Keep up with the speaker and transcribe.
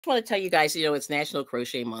Want to tell you guys, it's National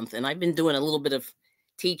Crochet Month, and I've been doing a little bit of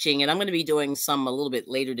teaching, and I'm going to be doing some a little bit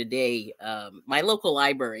later today. My local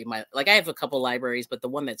library, I have a couple libraries, but the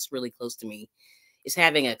one that's really close to me is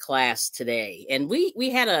having a class today, and we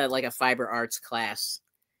had a fiber arts class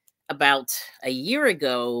about a year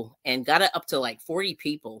ago, and got it up to like 40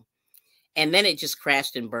 people, and then it just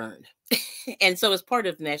crashed and burned. And so, as part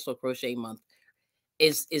of National Crochet Month,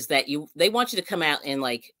 is that they want you to come out and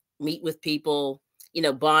like meet with people,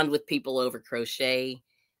 bond with people over crochet,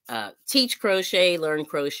 teach crochet, learn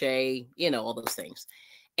crochet, all those things.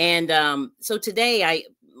 And so today, I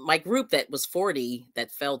my group that was 40 that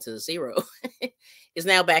fell to zero is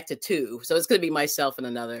now back to two. So it's going to be myself and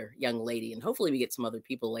another young lady, and hopefully we get some other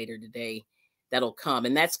people later today that'll come.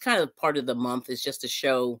 And that's kind of part of the month, is just to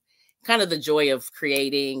show kind of the joy of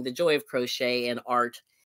creating, the joy of crochet and art,